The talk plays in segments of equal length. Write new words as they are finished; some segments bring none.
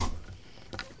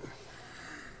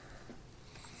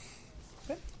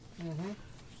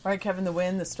All right, Kevin, the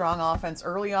win, the strong offense,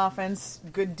 early offense,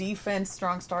 good defense,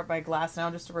 strong start by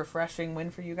Glasnow. Just a refreshing win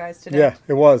for you guys today. Yeah,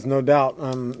 it was, no doubt.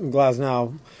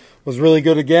 Glasnow was really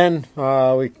good again.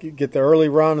 We get the early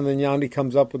run, and then Yandy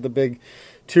comes up with the big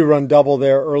 2-run double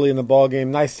there early in the ball game.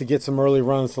 Nice to get some early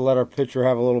runs to let our pitcher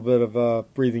have a little bit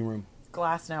of breathing room.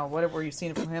 Glasnow, what were you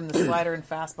seeing from him? The slider and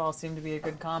fastball seemed to be a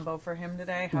good combo for him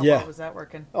today. How well was that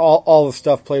working? All the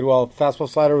stuff played well. Fastball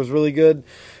slider was really good.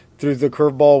 Threw the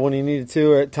curveball when he needed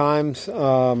to at times.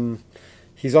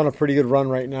 He's on a pretty good run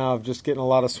right now of just getting a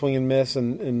lot of swing and miss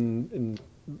and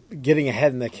getting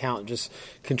ahead in the count, just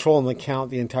controlling the count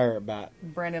the entire at bat.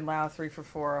 Brandon Lau, 3 for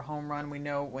 4, a home run. We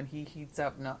know when he heats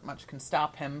up, not much can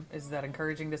stop him. Is that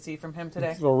encouraging to see from him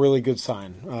today? It's a really good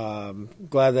sign.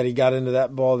 Glad that he got into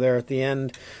that ball there at the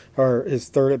end, or his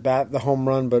third at bat, the home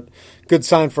run. But good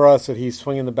sign for us that he's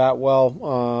swinging the bat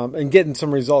well and getting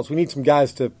some results. We need some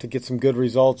guys to get some good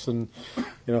results, and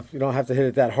you don't have to hit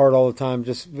it that hard all the time.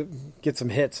 Just get some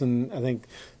hits, and I think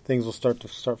things will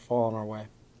start falling our way.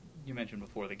 You mentioned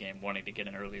before the game wanting to get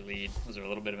an early lead. Was there a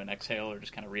little bit of an exhale or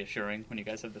just kind of reassuring when you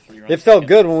guys had the 3 runs? It felt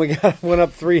good when we went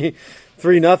up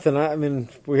 3-0. I mean,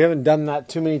 we haven't done that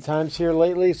too many times here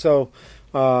lately. So,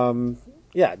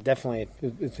 yeah, definitely.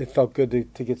 It felt good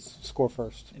to get score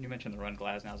first. And you mentioned the run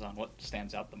Glasnow's on. What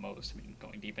stands out the most? I mean,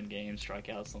 going deep in games,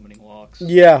 strikeouts, limiting walks.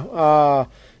 Yeah,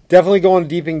 definitely going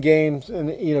deep in games.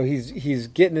 And, he's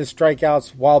getting his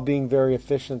strikeouts while being very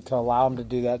efficient to allow him to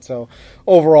do that. So,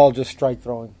 overall, just strike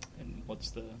throwing.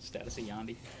 What's the status of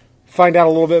Yandy? Find out a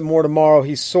little bit more tomorrow.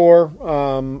 He's sore.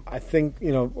 I think,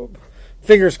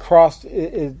 fingers crossed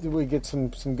we get some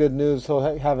good news. He'll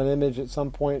have an image at some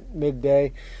point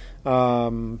midday.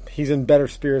 He's in better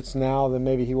spirits now than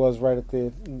maybe he was right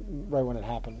when it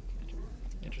happened.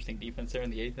 Interesting defense there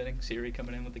in the 8th inning. Siri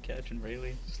coming in with the catch and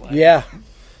Rayleigh sliding. Yeah.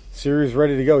 Siri's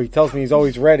ready to go. He tells me he's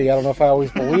always ready. I don't know if I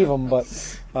always believe him, but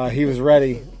he was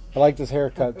ready. I liked his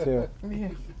haircut, too.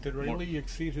 Yeah. Did Rayleigh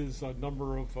exceed his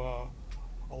number of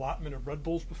allotment of Red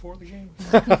Bulls before the game?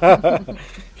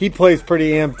 He plays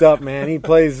pretty amped up, man. He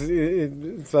plays.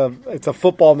 It's a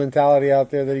football mentality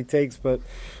out there that he takes, but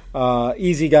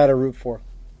easy guy to root for.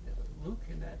 Luke,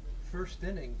 in that first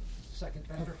inning, second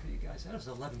batter for you guys, that was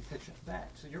an 11-pitch at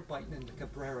bat, so you're biting into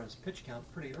Cabrera's pitch count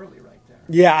pretty early right there.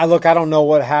 Yeah, I don't know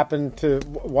what happened to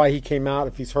why he came out.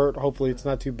 If he's hurt, hopefully it's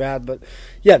not too bad. But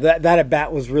yeah, that at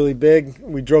bat was really big.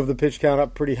 We drove the pitch count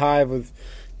up pretty high with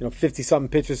 50-something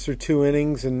pitches through 2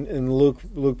 innings, and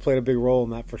Luke played a big role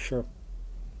in that for sure.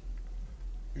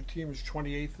 Your team is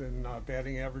 28th in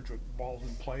batting average with balls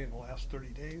in play in the last 30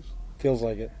 days. Feels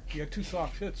like it. You had 2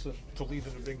 soft hits to lead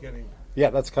in a big inning. Yeah,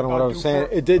 that's kind of what I was saying.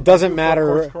 It doesn't matter.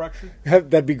 Course correction?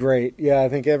 That'd be great. Yeah, I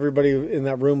think everybody in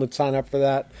that room would sign up for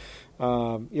that.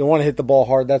 You want to hit the ball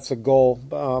hard. That's a goal.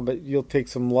 But you'll take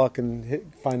some luck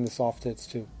and find the soft hits,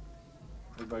 too.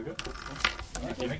 Everybody good? Thank you.